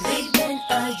 It's only been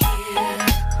a year.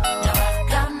 Now I've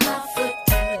got my foot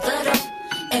through the door,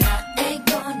 and I ain't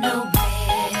going nowhere.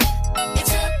 It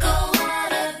took a while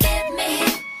to get me,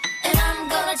 and I'm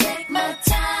gonna take my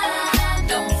time.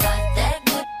 Don't fight that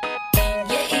good in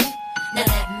your ear. Now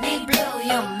let me blow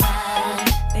your mind.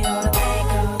 They wanna break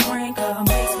her, drink her,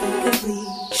 makes me complete.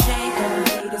 Shake her,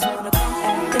 haters wanna come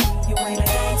after me. You ain't a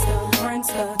gangster,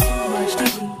 prankster, too much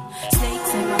TV.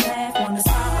 Snakes in my path, wanna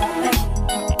smile up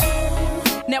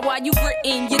at me. Now why you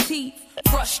gritting your teeth?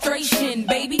 Frustration,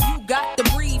 baby, you got to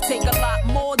breathe. Take a lot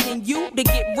more than you to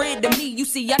get rid of me. You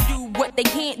see, I do what they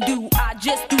can't do. I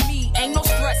just do me. Ain't no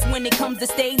stress when it comes to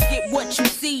stage. Get what you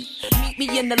see. Meet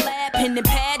me in the lab, pen and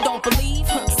pad. Don't believe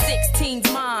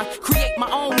 16's mine. Create my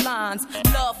own lines.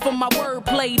 Love for my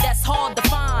wordplay, that's hard to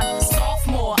find.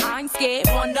 Sophomore, I ain't scared,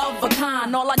 one of a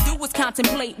kind. All I do is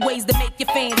contemplate ways to make your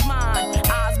fans mine.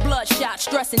 Eyes bloodshot,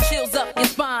 stress and chills up your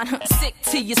spine. Sick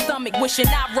to your stomach, wishing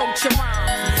I wrote your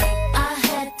rhyme. I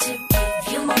had to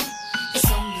give you more.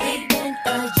 It's only been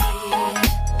a year.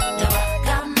 Now I've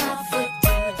got my foot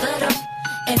through the door,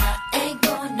 and I ain't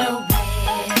going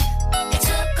nowhere. It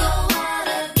took a while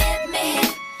to get me,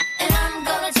 and I'm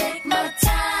gonna take my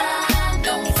time.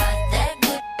 Don't fight that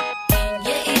good in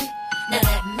your ear. Now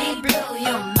let me blow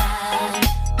your mind.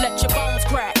 Let your bones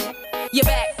crack, your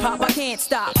back pop, I can't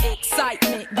stop.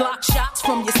 Excitement, Glock shots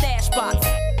from your stash box.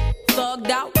 Thugged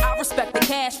out, I respect the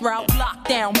cash route.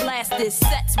 Lockdown, blast this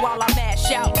sets while I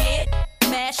mash out. Yeah,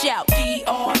 mash out,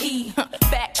 D-R-E.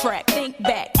 Backtrack, think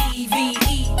back,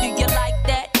 E-V-E. Do you like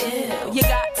that? Yeah, you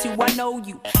got to, I know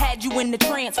you. Had you in the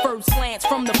trance, first glance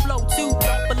from the flow too.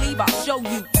 Don't believe I'll show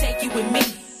you, take you with me.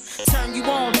 Turn you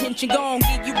on, tension gone,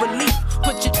 give you relief.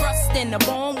 Put your trust in a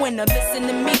born winner, listen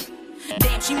to me.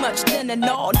 Damn, she much thinner,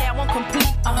 no, now I'm complete,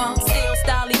 still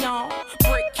styling on.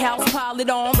 Brick house, pile it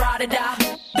on, ride or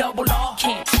die. Double R,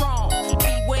 can't strong.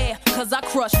 Beware, cause I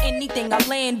crush anything I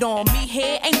land on. Me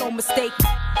here ain't no mistake,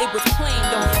 it was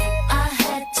planned on. I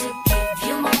had to give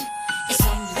you more. It's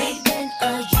only been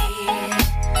a year.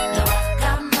 Now I've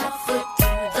got my foot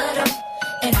through the door,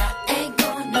 and I ain't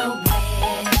going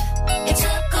nowhere. It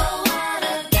took a while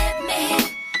to get me,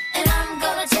 and I'm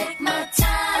gonna take my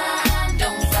time.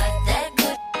 Don't fight that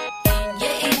good in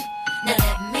your ear. Now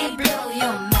let me blow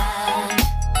your mind.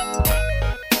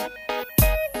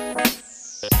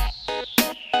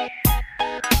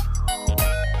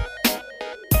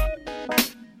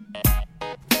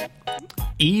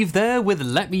 Eve there with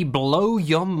Let Me Blow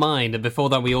Your Mind. And before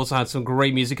that, we also had some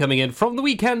great music coming in from The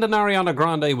Weeknd and Ariana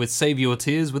Grande with Save Your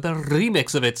Tears with a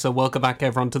remix of it. So welcome back,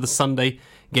 everyone, to the Sunday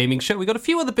Gaming Show. We got a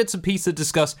few other bits and pieces to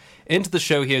discuss into the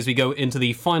show here as we go into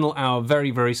the final hour very,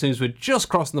 very soon. So we're just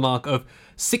crossing the mark of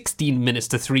 16 minutes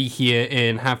to 3 here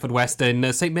in Haverfordwest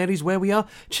in St. Mary's, where we are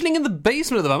chilling in the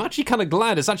basement of them. I'm actually kind of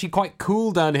glad. It's actually quite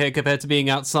cool down here compared to being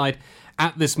outside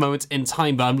at this moment in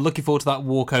time, but I'm looking forward to that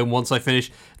walk home once I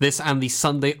finish this and the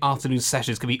Sunday afternoon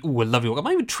session. It's going to be a lovely walk. I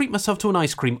might even treat myself to an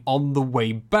ice cream on the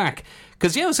way back,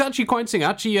 because yeah, it was actually quite interesting. I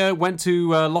actually went to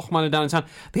Lochmann down in town.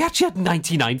 They actually had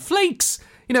 99 flakes.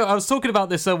 You know, I was talking about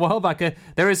this a while back.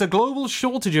 There is a global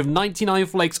shortage of 99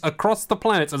 flakes across the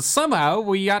planet, and somehow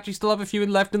we actually still have a few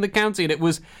left in the county. And it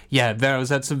was, yeah, there was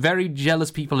had some very jealous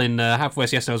people in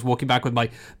Haverfordwest yesterday. I was walking back with my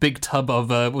big tub of,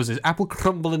 what was it, apple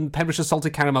crumble and Pembrokeshire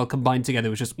salted caramel combined together.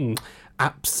 It was just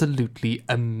absolutely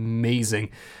amazing.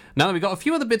 Now, we've got a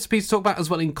few other bits and pieces to talk about as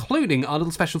well, including our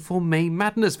little special for May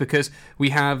Madness, because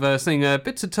we have something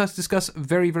bits to discuss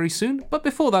very, very soon. But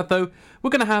before that, though,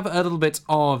 we're going to have a little bit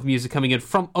of music coming in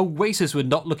from Oasis with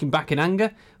Not Looking Back in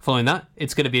Anger. Following that,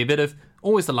 it's going to be a bit of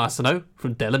Always the Last to Know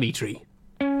from Delamitri.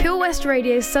 Pure West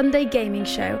Radio's Sunday Gaming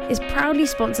Show is proudly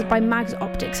sponsored by Mags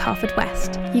Optics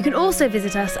Haverfordwest. You can also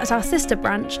visit us at our sister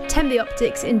branch, Tenby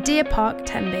Optics in Deer Park,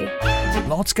 Tenby.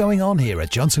 Lots going on here at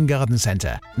Johnson Garden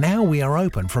Centre. Now we are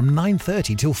open from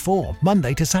 9:30 till 4,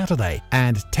 Monday to Saturday,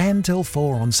 and 10 till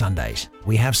 4 on Sundays.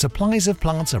 We have supplies of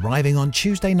plants arriving on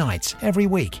Tuesday nights every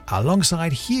week,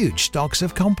 alongside huge stocks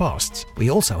of composts. We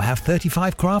also have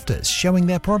 35 crafters showing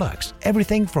their products,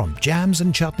 everything from jams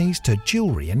and chutneys to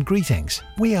jewellery and greetings.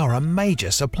 We are a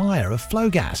major supplier of flow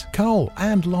gas, coal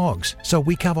and logs, so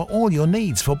we cover all your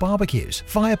needs for barbecues,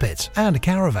 fire pits and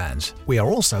caravans. We are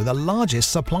also the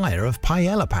largest supplier of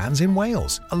paella pans in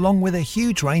Wales, along with a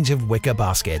huge range of wicker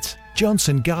baskets.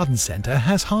 Johnson Garden Centre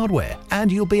has hardware,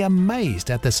 and you'll be amazed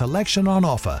at the selection on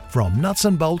offer, from nuts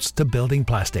and bolts to building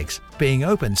plastics. Being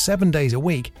open 7 days a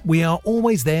week, we are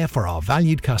always there for our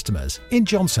valued customers. In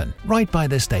Johnson, right by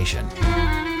the station.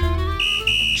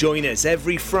 Join us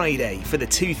every Friday for the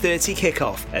 2:30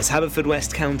 kickoff as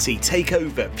Haverfordwest County take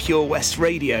over Pure West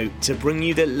Radio to bring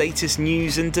you the latest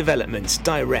news and developments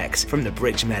direct from the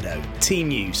Bridge Meadow. Team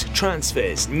news,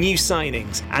 transfers, new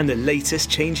signings and the latest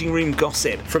changing room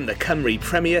gossip from the Cymru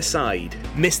Premier side.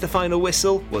 Miss the final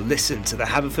whistle? Well, listen to the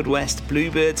Haverfordwest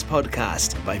Bluebirds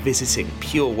podcast by visiting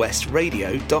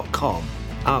purewestradio.com.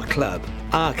 Our club,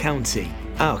 our county,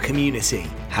 our community.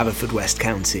 Haverfordwest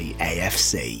County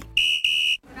AFC.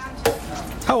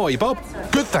 How are you, Bob?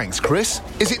 Good, thanks, Chris.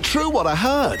 Is it true what I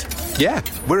heard? Yeah,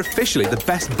 we're officially the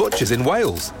best butchers in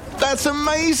Wales. That's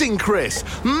amazing, Chris.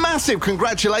 Massive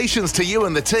congratulations to you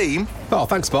and the team. Oh,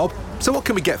 thanks, Bob. So what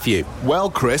can we get for you? Well,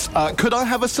 Chris, could I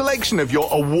have a selection of your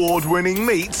award-winning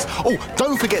meats? Oh,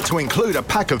 don't forget to include a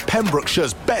pack of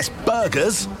Pembrokeshire's best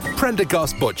burgers.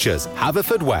 Prendergast Butchers,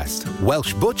 Haverfordwest,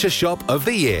 Welsh Butcher Shop of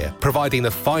the Year, providing the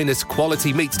finest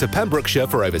quality meats to Pembrokeshire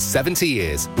for over 70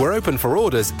 years. We're open for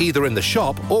orders either in the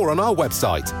shop or on our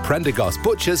website,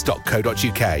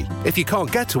 prendergastbutchers.co.uk. If you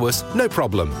can't get to us, no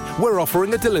problem. We're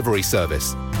offering a delivery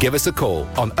service. Give us a call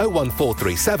on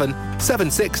 01437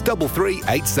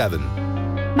 763387.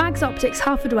 Mags Optics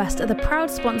Haverfordwest are the proud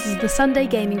sponsors of the Sunday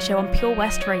Gaming Show on Pure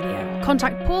West Radio.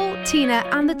 Contact Paul, Tina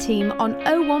and the team on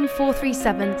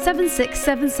 01437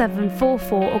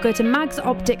 767744 or go to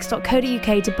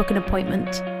magsoptics.co.uk to book an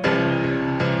appointment.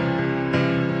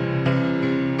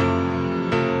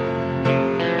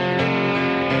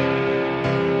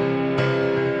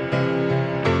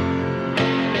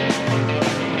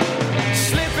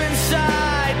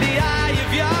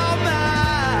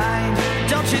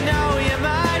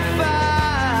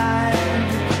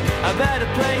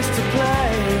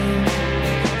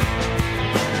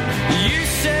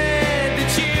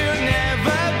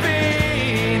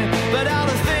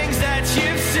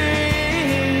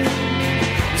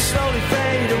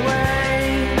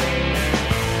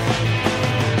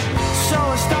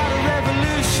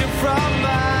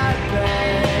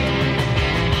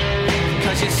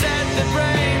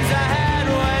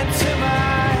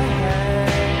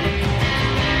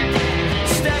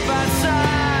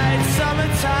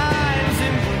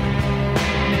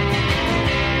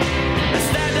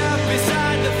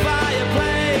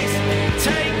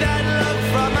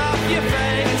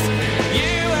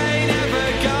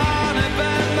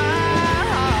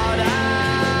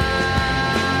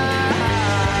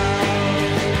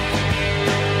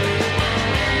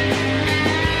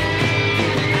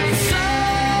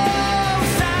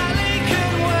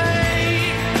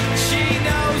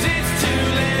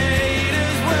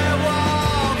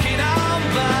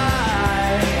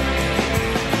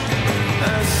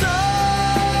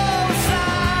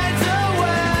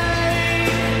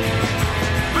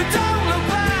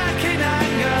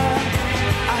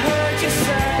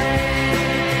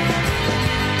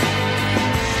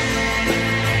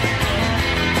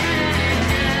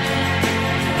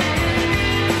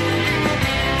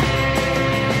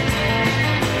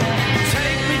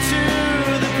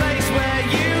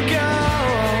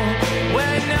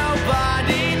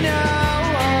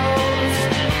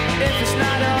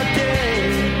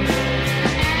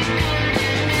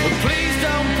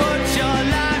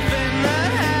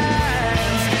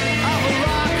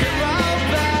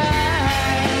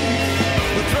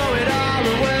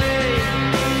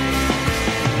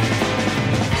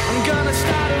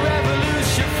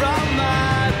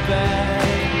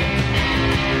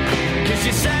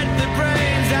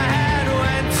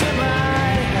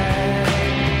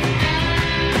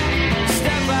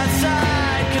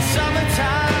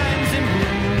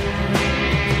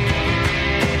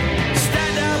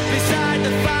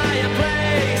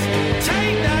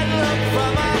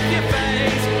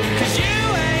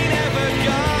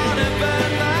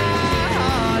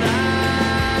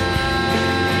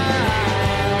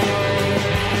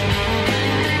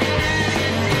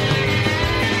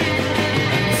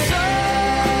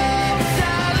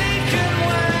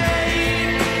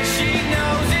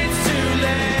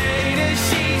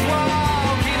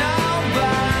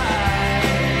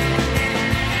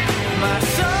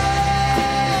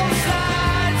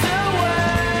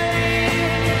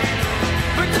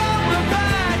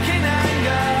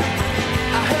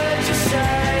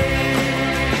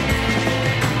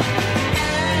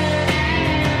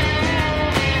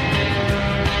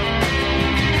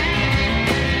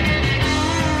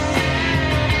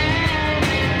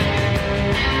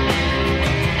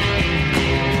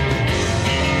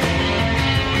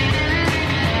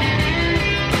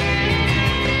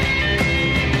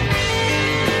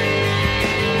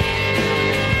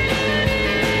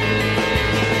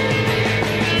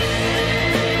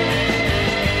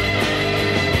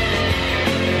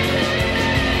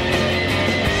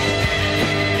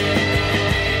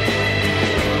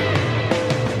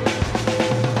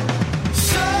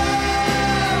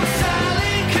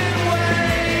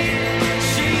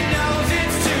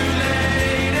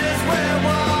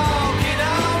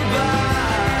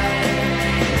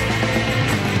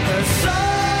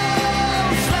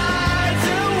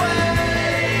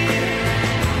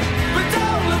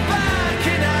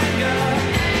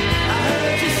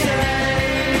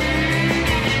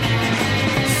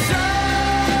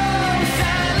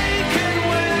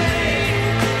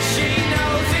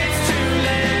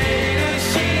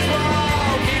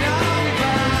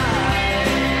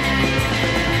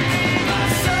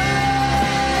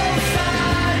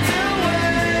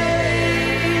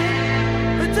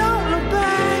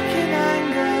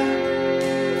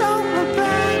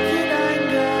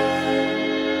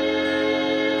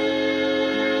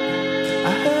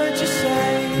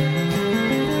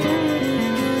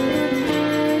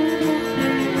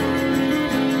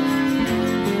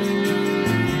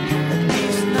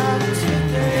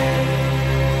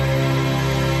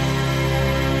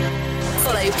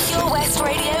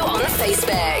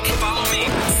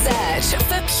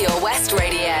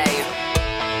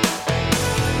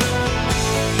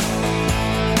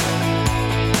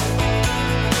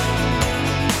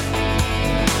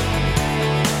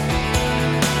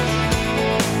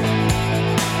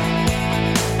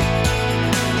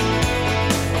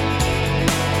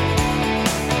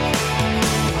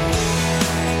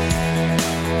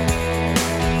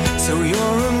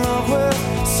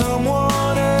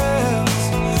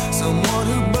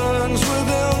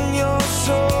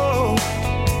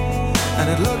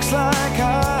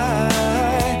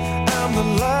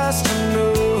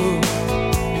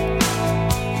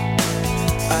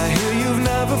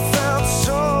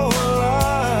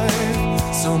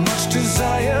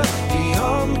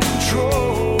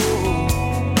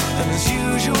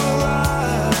 Well,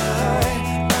 I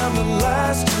am the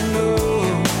last to know.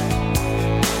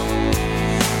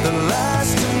 The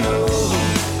last to know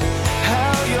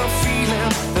how you're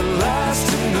feeling. The last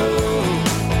to know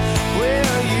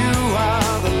where you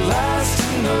are. The last to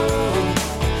know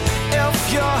if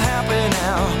you're happy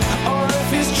now, or if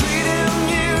he's treating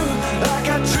you like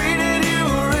I treated you,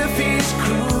 or if he's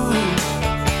cruel.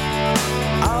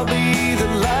 I'll be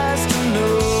the last to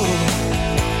know.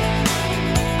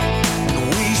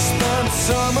 We spent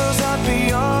summers out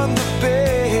beyond the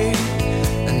bay,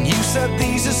 and you said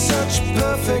these are such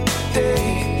perfect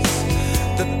days.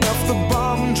 That if the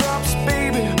bomb drops,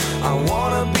 baby, I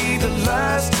wanna be the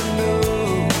last to know.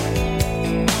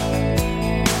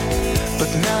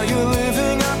 But now you're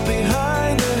living up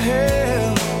behind the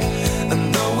hill,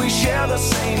 and though we share the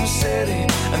same city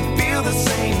and feel the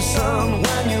same sun,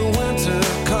 when your winter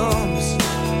comes,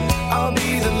 I'll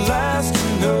be the last to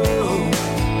know.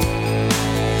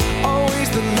 Always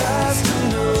the last to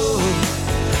know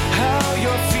how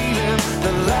you're feeling.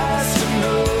 The last to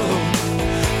know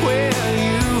where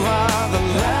you are. The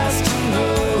last to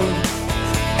know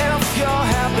if you're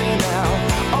happy now,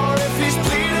 or if he's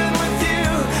pleading with you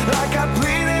like I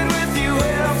pleaded with you.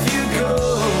 If you go,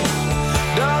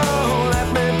 don't let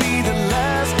me be the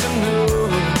last to know.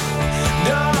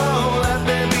 Don't let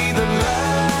me be the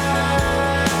last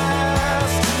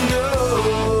to know.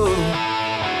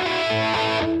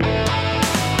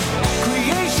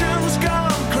 Creation's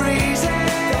gone crazy.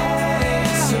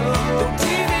 The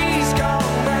TV's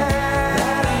gone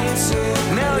mad.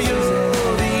 Now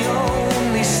you're the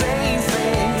only sane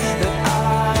thing that I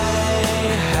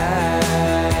have.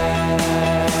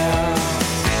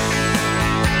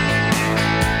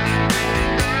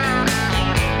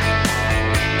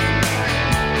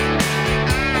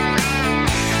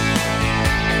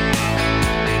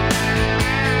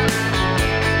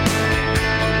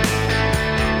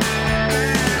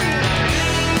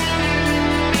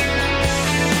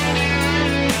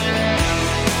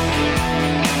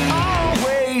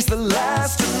 Always the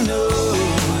last to know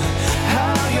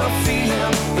how you're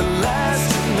feeling. The last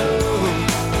to know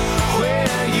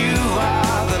where you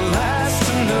are. The last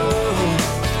to know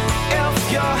if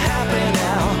you're happy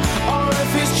now, or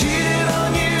if he's cheated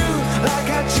on you like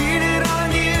I cheated on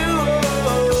you.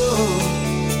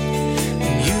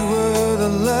 And you were the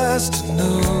last to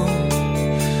know.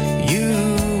 You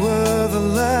were the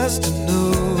last to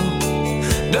know.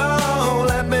 Don't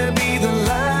let me be the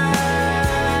last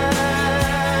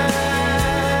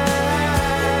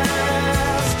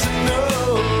to know.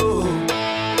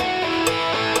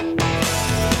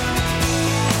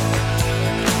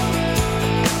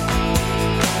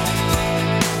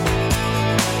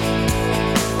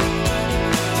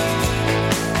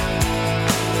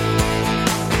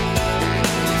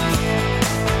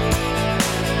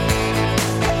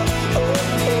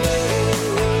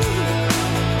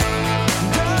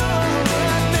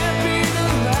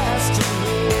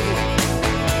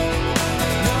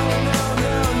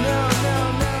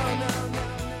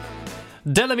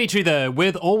 Delamitri there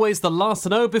with Always the Last to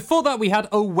Know. Before that we had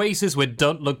Oasis with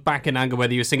Don't Look Back in Anger,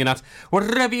 whether you're singing at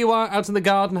wherever you are out in the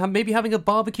garden, maybe having a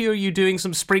barbecue, or you doing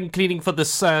some spring cleaning for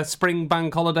this spring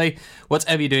bank holiday.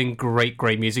 Whatever you're doing,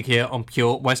 great music here on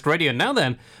Pure West Radio. Now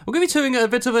then, we're going to be doing a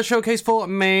bit of a showcase for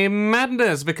May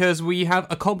Madness, because we have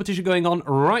a competition going on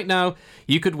right now.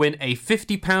 You could win a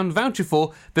 £50 voucher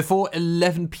for before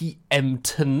 11pm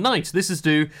tonight. This is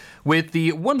due with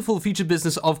the wonderful future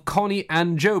business of Connie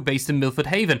and Joe, based in Milford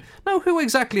Haven. Now, who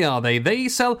exactly are they? They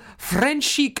sell French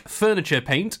chic furniture,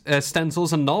 paint,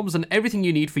 stencils and knobs, and everything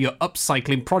you need for your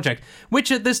upcycling project,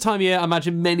 which at this time of year, I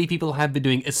imagine many people have been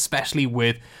doing, especially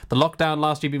with the lockdown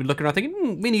last year. People looking around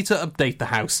thinking, we need to update the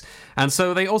house. And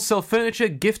so they also sell furniture,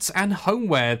 gifts and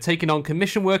homeware, taking on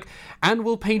commission work, and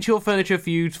will paint your furniture for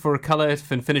you for a colour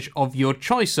and finish of your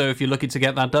choice. So if you're looking to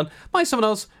get that done by someone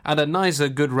else at a nicer,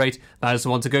 good rate, that is the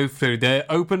one to go through. They're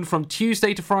open from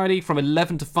Tuesday to Friday from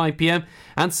 11 to 5pm,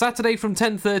 and Saturday from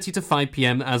 10:30 to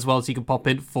 5pm as well, so you can pop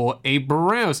in for a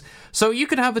browse. So you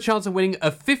could have the chance of winning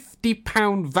a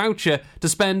 £50 voucher to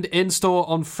spend in store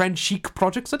on French chic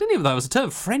projects. I didn't even know that was a term,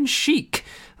 French chic.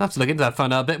 I'll have to look into that,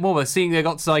 find out a bit more. We're seeing they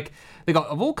got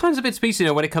all kinds of bits and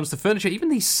pieces, when it comes to furniture, even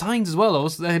these signs as well.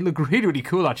 They look really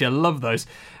cool, actually. I love those.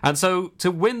 And so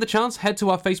to win the chance, head to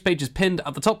our face page, is pinned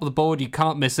at the top of the board. You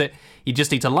can't miss it. You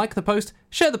just need to like the post,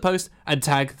 share the post, and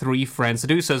tag 3 friends to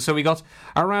do so. So we got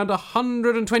around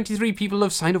 123 people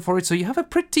have signed up for it, so you have a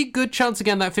pretty good chance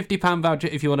again, that £50 voucher,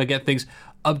 if you want to get things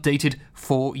updated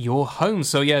for your home.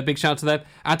 So yeah, big shout out to them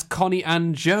at Connie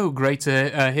and Joe. Great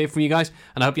to hear from you guys,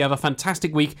 and I hope you have a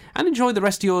fantastic week and enjoy the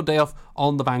rest of your day off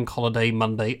on the bank holiday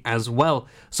Monday as well.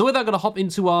 So with that, I'm going to hop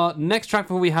into our next track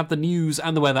before we have the news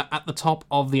and the weather at the top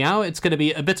of the hour. It's going to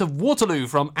be a bit of Waterloo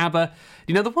from ABBA.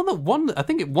 You know, the one that won, I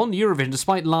think it won Eurovision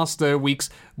despite last week's,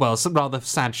 well, some rather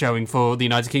sad showing for the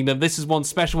United Kingdom. This is one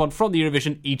special one from the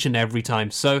Eurovision each and every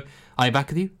time. So I'll be back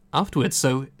with you afterwards,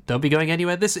 so don't be going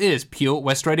anywhere. This is Pure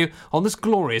West Radio on this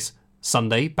glorious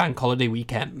Sunday bank holiday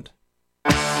weekend.